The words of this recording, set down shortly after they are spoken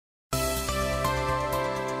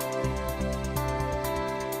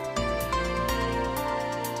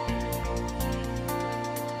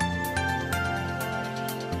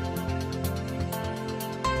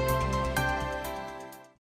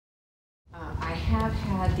have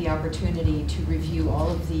had the opportunity to review all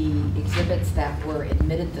of the exhibits that were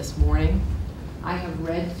admitted this morning. I have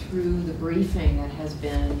read through the briefing that has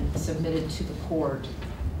been submitted to the court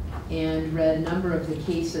and read a number of the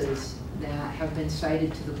cases that have been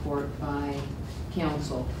cited to the court by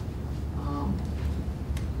counsel.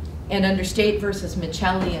 And under State versus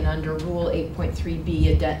Michelli and under Rule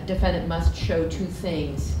 8.3b, a defendant must show two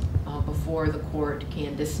things before the court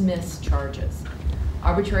can dismiss charges: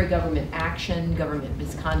 arbitrary government action, government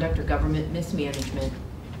misconduct, or government mismanagement,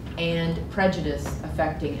 and prejudice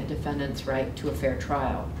affecting a defendant's right to a fair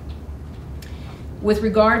trial. With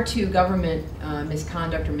regard to government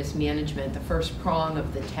misconduct or mismanagement, the first prong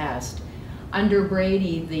of the test, under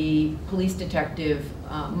Brady, the police detective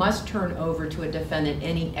must turn over to a defendant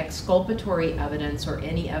any exculpatory evidence or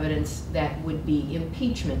any evidence that would be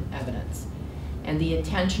impeachment evidence. And the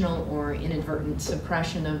intentional or inadvertent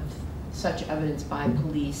suppression of such evidence by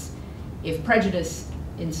police, if prejudice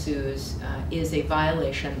ensues, is a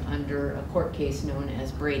violation under a court case known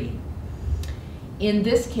as Brady. In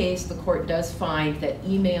this case, the court does find that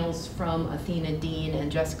emails from Athena Dean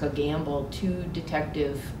and Jessica Gamble to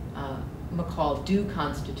Detective McCall do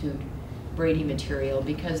constitute Brady material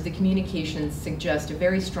because the communications suggest a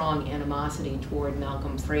very strong animosity toward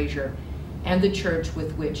Malcolm Frazier and the church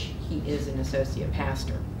with which he is an associate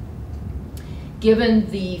pastor. Given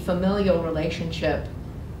the familial relationship,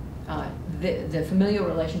 the familial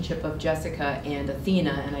relationship of Jessica and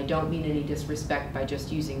Athena, and I don't mean any disrespect by just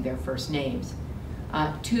using their first names,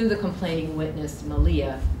 to the complaining witness,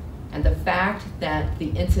 Malia, and the fact that the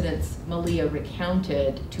incidents Malia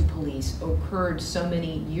recounted to police occurred so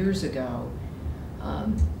many years ago,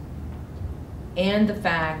 and the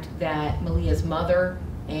fact that Malia's mother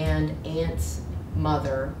and aunt's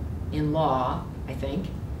mother-in-law, I think,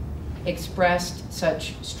 expressed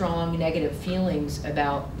such strong negative feelings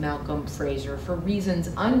about Malcolm Frazier for reasons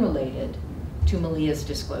unrelated to Malia's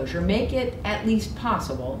disclosure, make it at least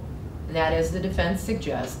possible that, as the defense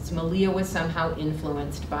suggests, Malia was somehow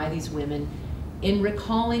influenced by these women in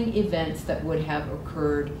recalling events that would have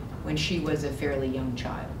occurred when she was a fairly young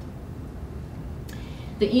child.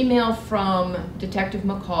 The email from Detective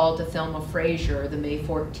McCall to Thelma Frazier, the May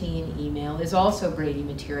 14 email, is also Brady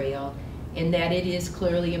material in that it is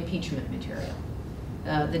clearly impeachment material.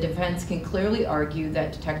 The defense can clearly argue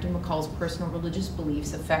that Detective McCall's personal religious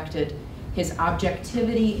beliefs affected his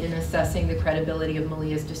objectivity in assessing the credibility of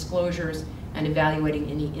Malia's disclosures and evaluating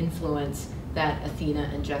any influence that Athena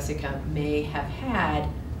and Jessica may have had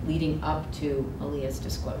leading up to Malia's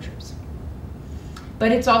disclosures.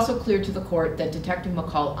 But it's also clear to the court that Detective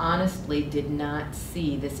McCall honestly did not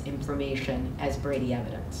see this information as Brady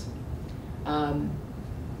evidence.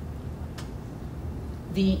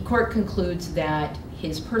 The court concludes that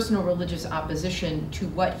his personal religious opposition to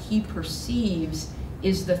what he perceives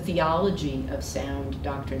is the theology of sound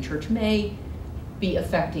doctrine church may be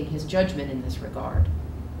affecting his judgment in this regard.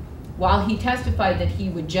 While he testified that he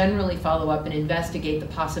would generally follow up and investigate the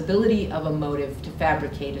possibility of a motive to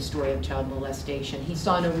fabricate a story of child molestation, he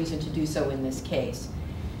saw no reason to do so in this case.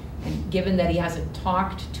 And given that he hasn't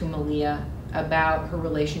talked to Malia about her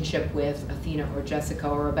relationship with Athena or Jessica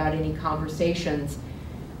or about any conversations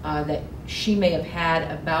that she may have had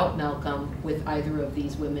about Malcolm with either of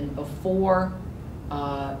these women before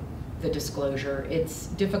the disclosure, it's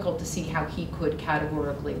difficult to see how he could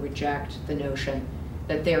categorically reject the notion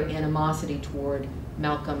that their animosity toward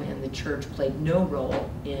Malcolm and the church played no role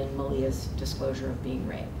in Malia's disclosure of being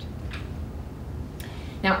raped.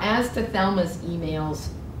 Now, as to Thelma's emails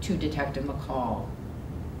to Detective McCall,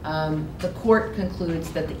 the court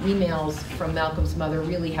concludes that the emails from Malcolm's mother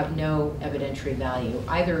really have no evidentiary value,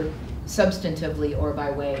 either substantively or by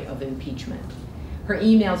way of impeachment. Her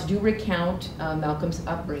emails do recount Malcolm's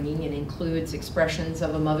upbringing and includes expressions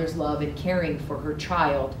of a mother's love and caring for her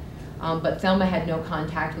child, but Thelma had no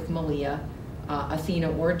contact with Malia,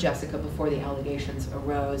 Athena, or Jessica before the allegations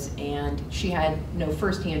arose, and she had no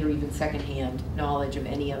firsthand or even secondhand knowledge of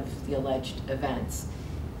any of the alleged events.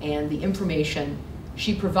 And the information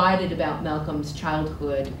she provided about Malcolm's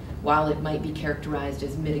childhood, while it might be characterized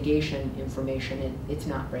as mitigation information, it's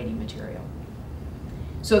not Brady material.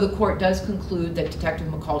 So the court does conclude that Detective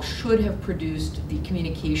McCall should have produced the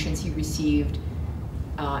communications he received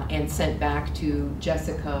and sent back to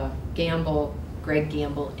Jessica Gamble, Greg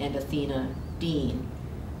Gamble, and Athena Dean.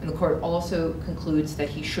 And the court also concludes that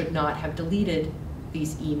he should not have deleted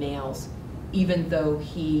these emails, even though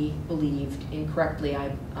he believed incorrectly,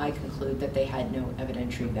 I conclude, that they had no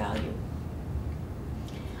evidentiary value.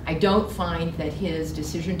 I don't find that his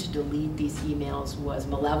decision to delete these emails was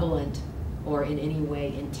malevolent or in any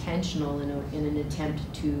way intentional in an attempt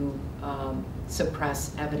to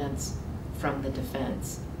suppress evidence from the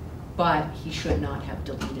defense. But he should not have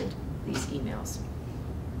deleted these emails.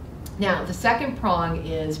 Now, the second prong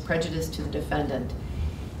is prejudice to the defendant.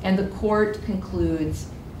 And the court concludes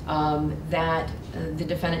that the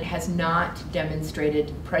defendant has not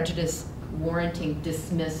demonstrated prejudice warranting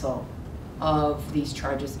dismissal of these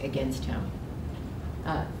charges against him.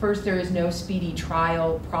 First, there is no speedy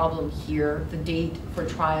trial problem here. The date for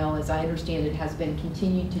trial, as I understand it, has been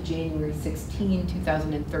continued to January 16,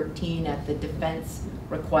 2013 at the defense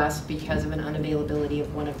request because of an unavailability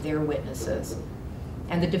of one of their witnesses.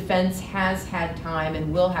 And the defense has had time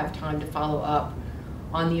and will have time to follow up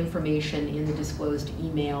on the information in the disclosed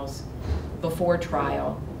emails before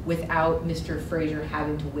trial without Mr. Frazier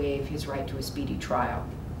having to waive his right to a speedy trial.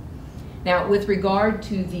 Now, with regard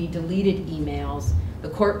to the deleted emails, the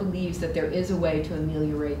court believes that there is a way to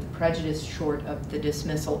ameliorate the prejudice short of the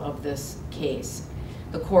dismissal of this case.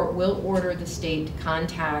 The court will order the state to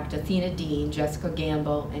contact Athena Dean, Jessica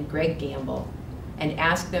Gamble, and Greg Gamble and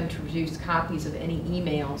ask them to produce copies of any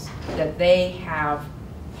emails that they have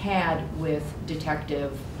had with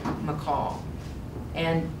Detective McCall.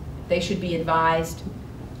 And they should be advised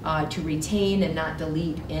to retain and not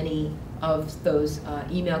delete any of those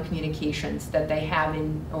email communications that they have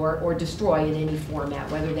in, or destroy in any format,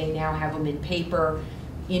 whether they now have them in paper,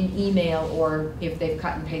 in email, or if they've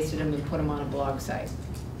cut and pasted them and put them on a blog site.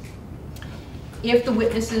 If the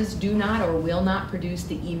witnesses do not or will not produce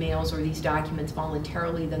the emails or these documents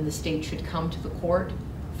voluntarily, then the state should come to the court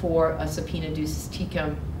for a subpoena ducis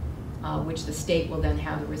tecum, which the state will then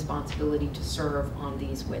have the responsibility to serve on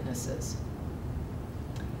these witnesses.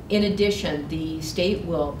 In addition, the state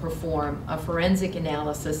will perform a forensic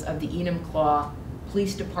analysis of the Enumclaw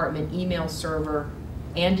Police Department email server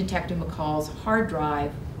and Detective McCall's hard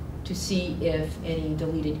drive to see if any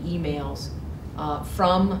deleted emails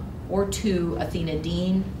from or to Athena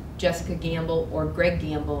Dean, Jessica Gamble, or Greg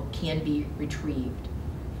Gamble can be retrieved.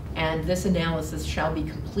 And this analysis shall be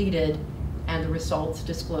completed and the results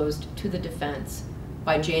disclosed to the defense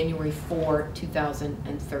by January 4,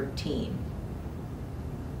 2013.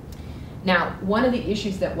 Now, one of the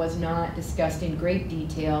issues that was not discussed in great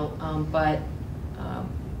detail, but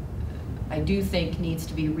I do think needs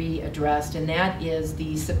to be readdressed, and that is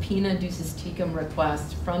the subpoena ducis tecum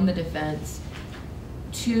request from the defense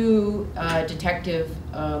to Detective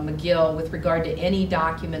McGill with regard to any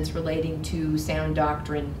documents relating to Sound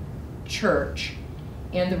Doctrine Church.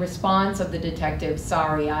 And the response of the detective,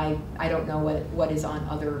 sorry, I don't know what is on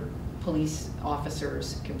other police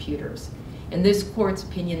officers' computers. In this court's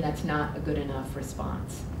opinion, that's not a good enough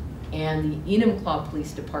response. And the Enumclaw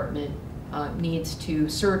Police Department needs to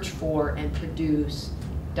search for and produce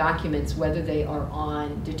documents, whether they are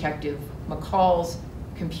on Detective McCall's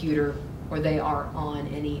computer or they are on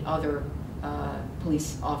any other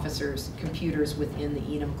police officers' computers within the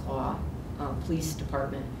Enumclaw Police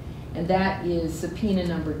Department. And that is subpoena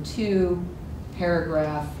number 2,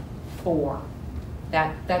 paragraph 4.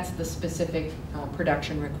 That's the specific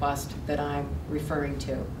production request that I'm referring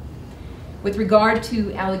to. With regard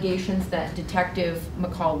to allegations that Detective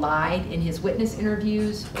McCall lied in his witness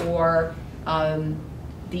interviews, or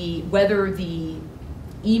whether the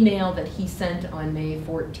email that he sent on May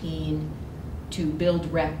 14 to build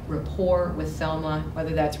rapport with Selma,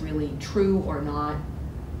 whether that's really true or not,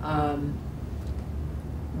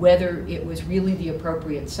 whether it was really the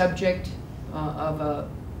appropriate subject of a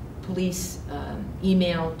police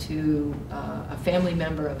email to a family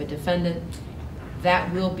member of a defendant,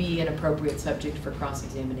 that will be an appropriate subject for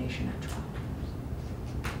cross-examination at trial.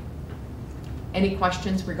 Any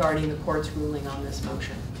questions regarding the court's ruling on this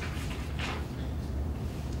motion?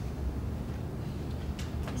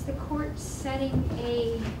 Is the court setting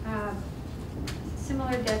a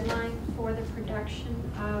similar deadline for the production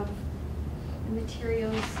of the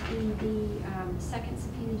materials in the second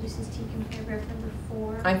subpoena ducis tecum paragraph number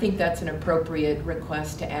 4? I think that's an appropriate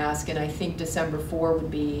request to ask, and I think December 4 would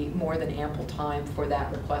be more than ample time for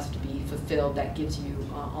that request to be fulfilled. That gives you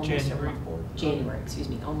almost January 4. January, excuse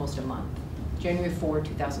me, almost a month. January 4,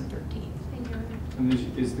 2013. Thank you.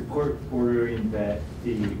 And is the court ordering that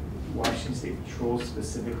the Washington State Patrol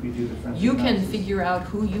specifically do the forensic You can analysis? figure out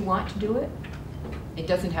who you want to do it. It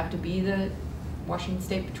doesn't have to be the Washington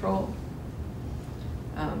State Patrol.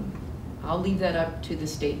 I'll leave that up to the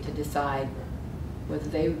state to decide whether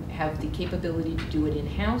they have the capability to do it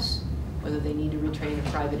in-house, whether they need to retrain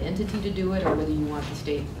a private entity to do it, or whether you want the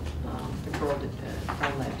state patrol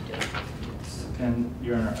crime lab to do it. And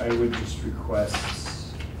Your Honor, I would just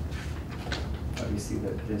request, obviously,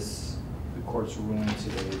 that the court's ruling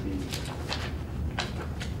today be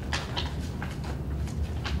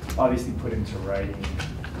obviously put into writing.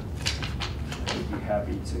 I would be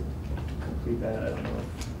happy to complete that. I don't know.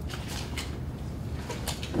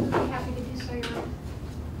 I'd be happy to do so, Your Honor.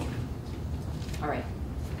 All right.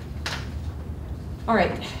 All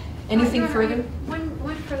right. Anything Your Honor, further? I have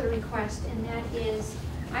one further request, and that is,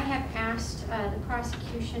 I have asked the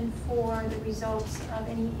prosecution for the results of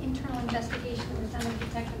any internal investigation that was done of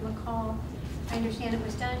Detective McCall. I understand it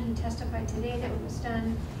was done. He testified today that it was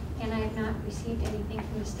done, and I have not received anything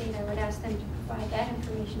from the state. I would ask them to provide that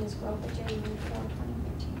information as well for January 4,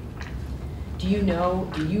 2013. Do you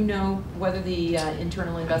know whether the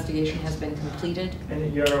internal investigation has been completed?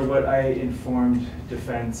 And Your Honor, what I informed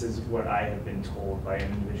defense is what I have been told by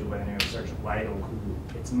an individual by the name of Sergeant Lytle, who,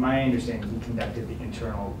 it's my understanding, he conducted the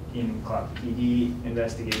internal Enumclaw PD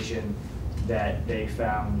investigation, that they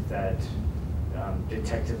found that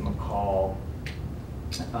Detective McCall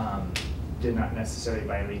did not necessarily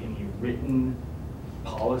violate any written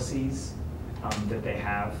policies that they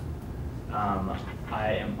have.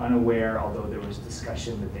 I am unaware, although there was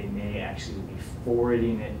discussion that they may actually be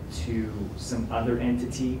forwarding it to some other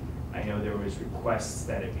entity. I know there was requests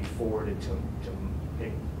that it be forwarded to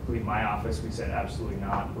I believe my office. We said absolutely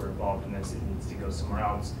not, we're involved in this, it needs to go somewhere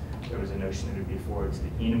else. There was a notion that it would be forwarded to the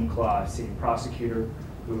Enumclaw city prosecutor,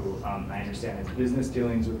 who I understand has business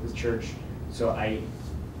dealings with the church. So I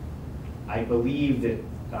believe that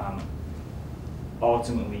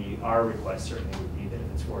ultimately our request certainly would be that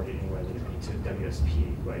if it's forwarded anywhere, that it be to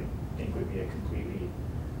WSP, who I think would be a completely...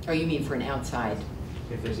 Oh, you mean for an outside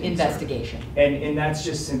if there's investigation? And that's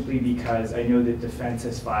just simply because I know that defense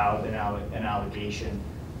has filed an allegation.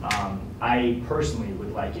 I personally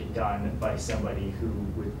would like it done by somebody who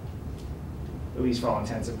would, at least for all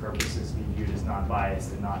intents and purposes, be viewed as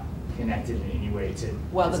non-biased and not connected in any way to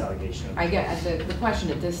this allegation. I get the question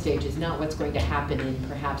at this stage is not what's going to happen in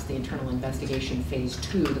perhaps the internal investigation phase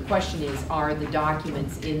 2. The question is, are the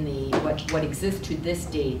documents in the what exists to this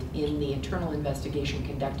date in the internal investigation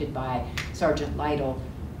conducted by Sergeant Lytle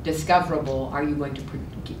discoverable? Are you going to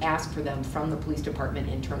ask for them from the police department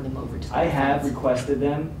and turn them over to the defense? have requested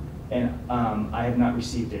them, and I have not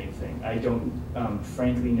received anything. I don't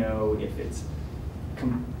frankly know if it's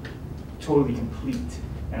totally complete.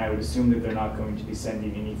 And I would assume that they're not going to be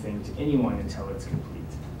sending anything to anyone until it's complete.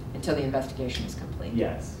 Until the investigation is complete.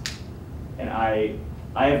 Yes. And I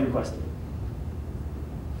have requested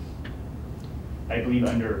it. I believe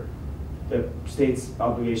under the state's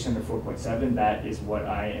obligation under 4.7, that is what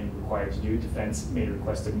I am required to do. Defense made a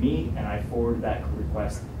request of me, and I forwarded that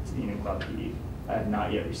request to the Enumclaw PD. I have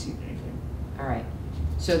not yet received anything. All right.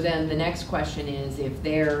 So then the next question is, if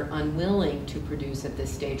they're unwilling to produce at this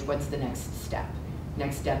stage, what's the next step?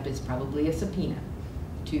 Next step is probably a subpoena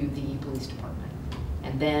to the police department.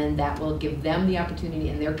 And then that will give them the opportunity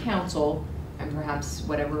and their counsel, and perhaps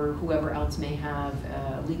whoever else may have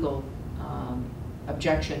a legal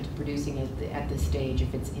objection to producing it at this stage,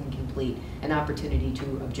 if it's incomplete, an opportunity to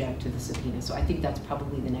object to the subpoena. So I think that's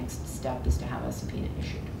probably the next step, is to have a subpoena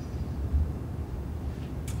issued.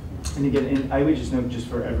 And again, and I would just note, just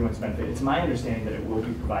for everyone's benefit, it's my understanding that it will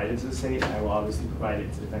be provided to the state, and I will obviously provide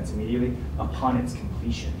it to defense immediately upon its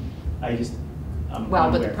completion.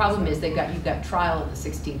 Well, but the problem is you've got trial on the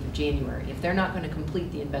 16th of January. If they're not going to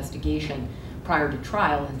complete the investigation prior to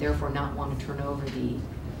trial, and therefore not want to turn over the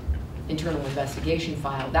internal investigation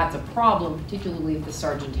file, that's a problem, particularly if the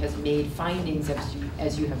sergeant has made findings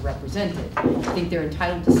as you have represented. I think they're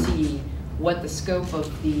entitled to see what the scope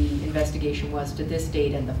of the investigation was to this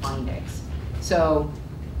date and the findings. So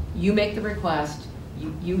you make the request,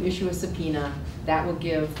 you issue a subpoena, that will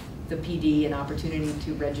give the PD an opportunity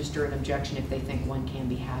to register an objection if they think one can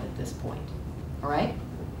be had at this point. All right?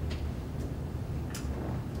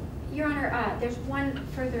 Your Honor, there's one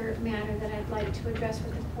further matter that I'd like to address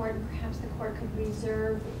with the court, and perhaps the court could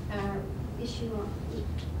reserve issue on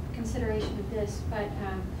consideration of this, but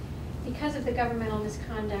because of the governmental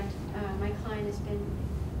misconduct, my client has been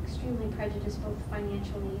extremely prejudiced both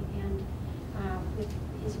financially and with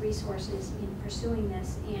his resources in pursuing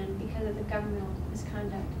this, and because of the governmental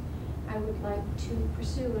misconduct, I would like to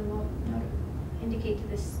pursue and will indicate to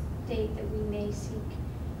the state that we may seek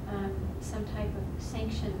some type of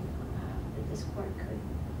sanction that this court could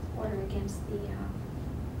order against the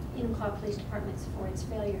Enumclaw Police Departments for its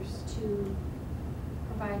failures to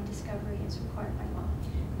provide discovery as required by law.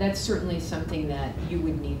 That's certainly something that you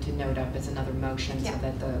would need to note up as another motion, so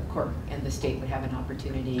that the court and the state would have an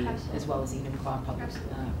opportunity, Absolutely. as well as the Enumclaw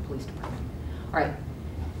Police Department. All right.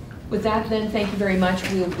 With that, then, thank you very much.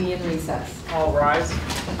 We will be in recess. All rise.